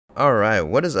Alright,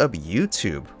 what is up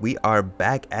YouTube? We are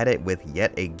back at it with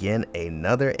yet again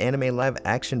another anime live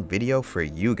action video for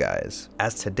you guys.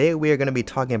 As today we are going to be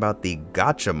talking about the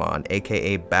Gatchaman,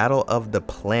 aka Battle of the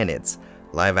Planets,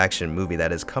 live action movie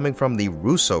that is coming from the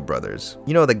Russo brothers.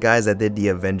 You know, the guys that did the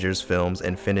Avengers films,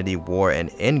 Infinity War and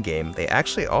Endgame. They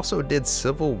actually also did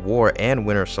Civil War and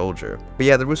Winter Soldier. But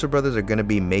yeah, the Russo brothers are going to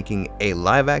be making a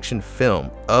live action film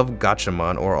of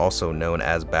Gatchaman, or also known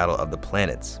as Battle of the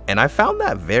Planets. And I found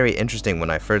that very interesting when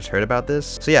I first heard about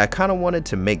this. So yeah, I kind of wanted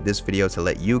to make this video to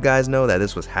let you guys know that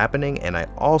this was happening, and I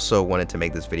also wanted to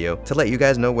make this video to let you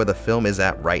guys know where the film is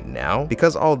at right now,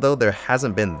 because although there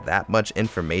hasn't been that much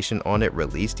information on it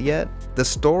released yet, the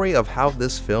story of how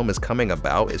this film is coming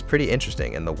about is pretty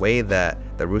interesting, and the way that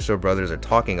the Russo brothers are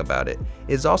talking about it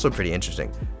is also pretty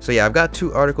interesting. So yeah, I've got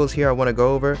two articles here I want to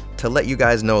go over to let you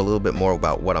guys know a little bit more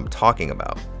about what I'm talking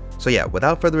about. So yeah,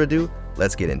 without further ado,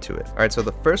 let's get into it. Alright, so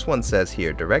the first one says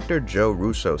here, director Joe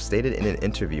Russo stated in an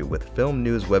interview with film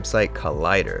news website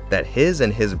Collider that his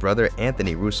and his brother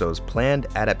Anthony Russo's planned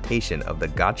adaptation of the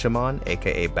Gatchaman,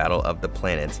 aka Battle of the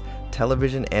Planets,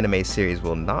 television anime series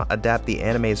will not adapt the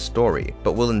anime's story,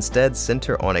 but will instead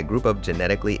center on a group of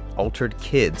genetically altered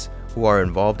kids who are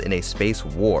involved in a space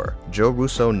war. Joe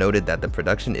Russo noted that the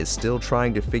production is still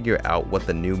trying to figure out what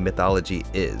the new mythology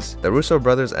is. The Russo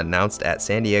brothers announced at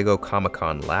San Diego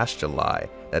Comic-Con last July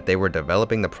that they were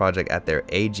developing the project at their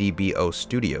AGBO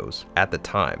studios at the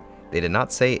time. They did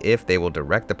not say if they will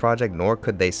direct the project, nor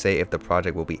could they say if the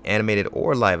project will be animated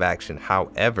or live action.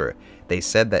 However, they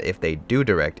said that if they do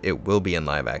direct, it will be in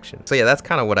live action. So yeah, that's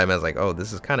kind of what I meant, like, oh,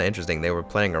 this is kind of interesting. They were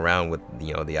playing around with,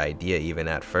 you know, the idea even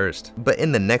at first. But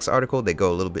in the next article, they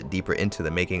go a little bit deeper into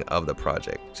the making of the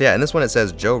project. So yeah, in this one it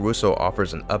says, Joe Russo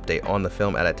offers an update on the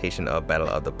film adaptation of Battle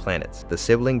of the Planets. The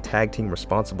sibling tag team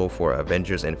responsible for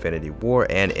Avengers Infinity War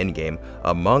and Endgame,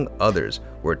 among others,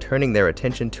 were turning their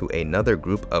attention to another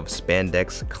group of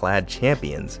spandex-clad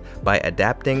champions by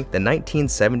adapting the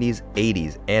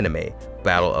 1970s-80s anime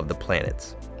Battle of the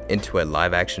Planets into a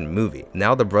live-action movie.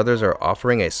 Now the brothers are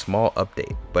offering a small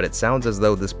update, but it sounds as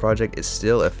though this project is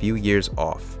still a few years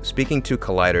off. Speaking to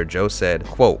Collider, Joe said,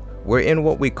 quote, "We're in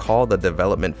what we call the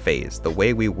development phase. The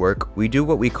way we work, we do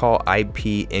what we call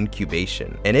IP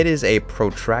incubation, and it is a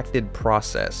protracted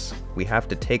process. We have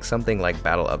to take something like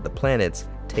Battle of the Planets,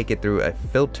 take it through a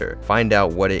filter, find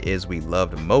out what it is we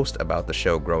loved most about the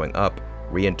show growing up,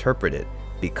 reinterpret it.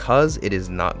 Because it is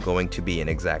not going to be an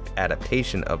exact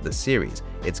adaptation of the series,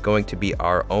 it's going to be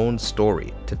our own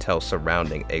story to tell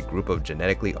surrounding a group of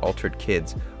genetically altered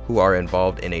kids who are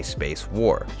involved in a space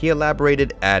war." He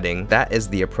elaborated, adding, "That is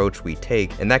the approach we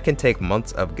take, and that can take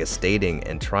months of gestating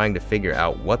and trying to figure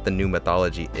out what the new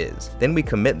mythology is. Then we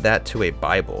commit that to a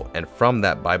Bible, and from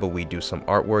that Bible we do some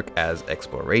artwork as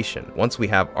exploration. Once we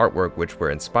have artwork which we're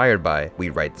inspired by,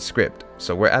 we write the script.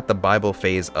 So we're at the Bible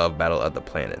phase of Battle of the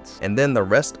Planets." And then the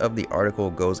rest of the article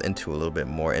goes into a little bit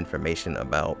more information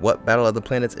about what Battle of the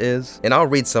Planets is. And I'll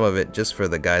read some of it just for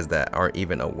the guys that aren't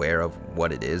even aware of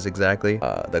what it is exactly.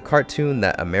 The cartoon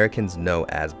that Americans know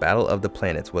as Battle of the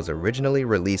Planets was originally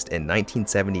released in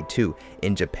 1972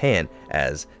 in Japan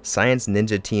as Science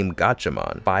Ninja Team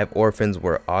Gatchaman. 5 orphans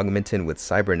were augmented with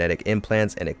cybernetic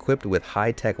implants and equipped with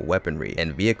high-tech weaponry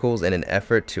and vehicles in an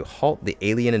effort to halt the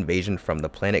alien invasion from the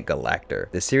planet Galactor.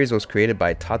 The series was created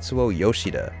by Tatsuo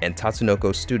Yoshida and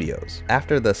Tatsunoko Studios.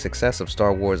 After the success of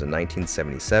Star Wars in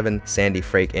 1977, Sandy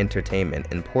Frake Entertainment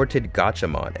imported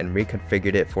Gatchaman and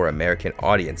reconfigured it for American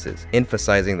audiences,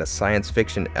 emphasizing the science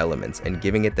fiction elements and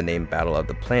giving it the name Battle of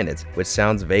the Planets, which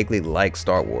sounds vaguely like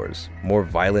Star Wars. More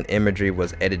violent imagery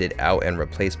was edited out and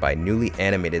replaced by newly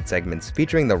animated segments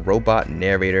featuring the robot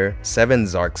narrator 7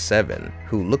 Zark 7,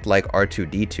 who looked like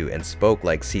R2-D2 and spoke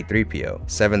like C-3PO.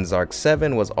 7 Zark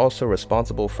 7 was also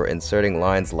responsible for inserting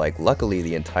lines like, "Luckily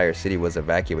the entire city was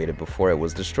evacuated before it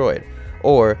was destroyed,"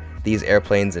 or "These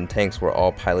airplanes and tanks were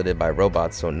all piloted by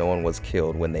robots so no one was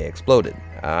killed when they exploded."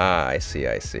 Ah, I see.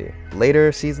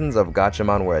 Later seasons of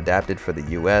Gatchaman were adapted for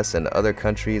the US and other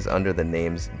countries under the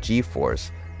names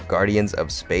G-Force, Guardians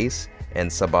of Space, and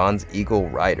Saban's Eagle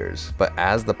Riders. But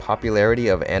as the popularity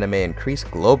of anime increased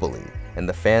globally, and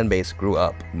the fan base grew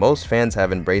up, most fans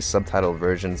have embraced subtitled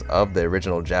versions of the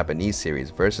original Japanese series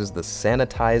versus the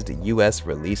sanitized US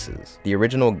releases. The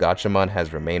original Gatchaman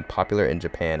has remained popular in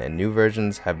Japan, and new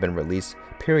versions have been released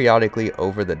periodically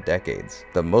over the decades.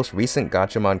 The most recent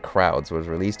Gatchaman Crowds was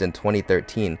released in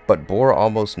 2013, but bore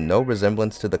almost no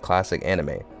resemblance to the classic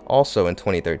anime, Also in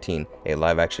 2013, a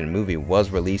live-action movie was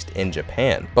released in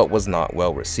Japan, but was not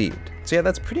well received. So yeah,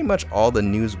 that's pretty much all the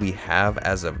news we have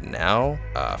as of now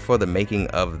for the making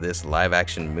of this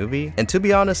live-action movie. And to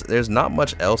be honest, there's not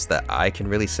much else that I can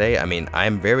really say. I mean,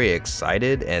 I'm very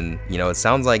excited, and you know, it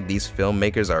sounds like these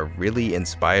filmmakers are really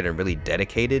inspired and really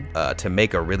dedicated to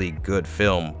make a really good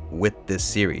film with this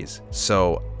series.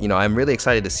 So, you know, I'm really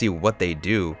excited to see what they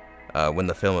do when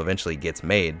the film eventually gets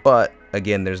made. But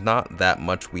again, there's not that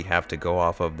much we have to go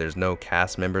off of. There's no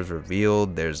cast members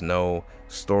revealed, there's no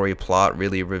story plot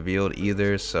really revealed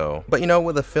either. So, but you know,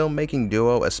 with a filmmaking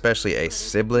duo, especially a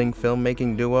sibling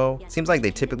filmmaking duo, it seems like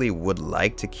they typically would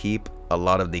like to keep a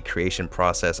lot of the creation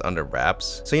process under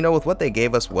wraps. So, you know, with what they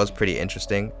gave us was pretty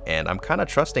interesting, and I'm kind of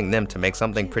trusting them to make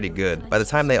something pretty good by the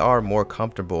time they are more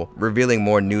comfortable revealing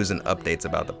more news and updates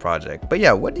about the project. But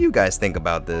yeah, what do you guys think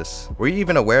about this? Were you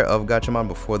even aware of Gatchaman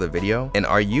before the video? And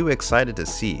are you excited to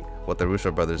see what the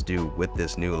Russo brothers do with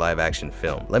this new live action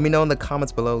film? Let me know in the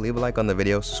comments below, leave a like on the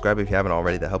video, subscribe if you haven't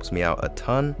already, that helps me out a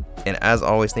ton. And as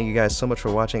always, thank you guys so much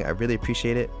for watching, I really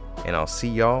appreciate it, and I'll see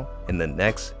y'all in the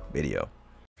next video.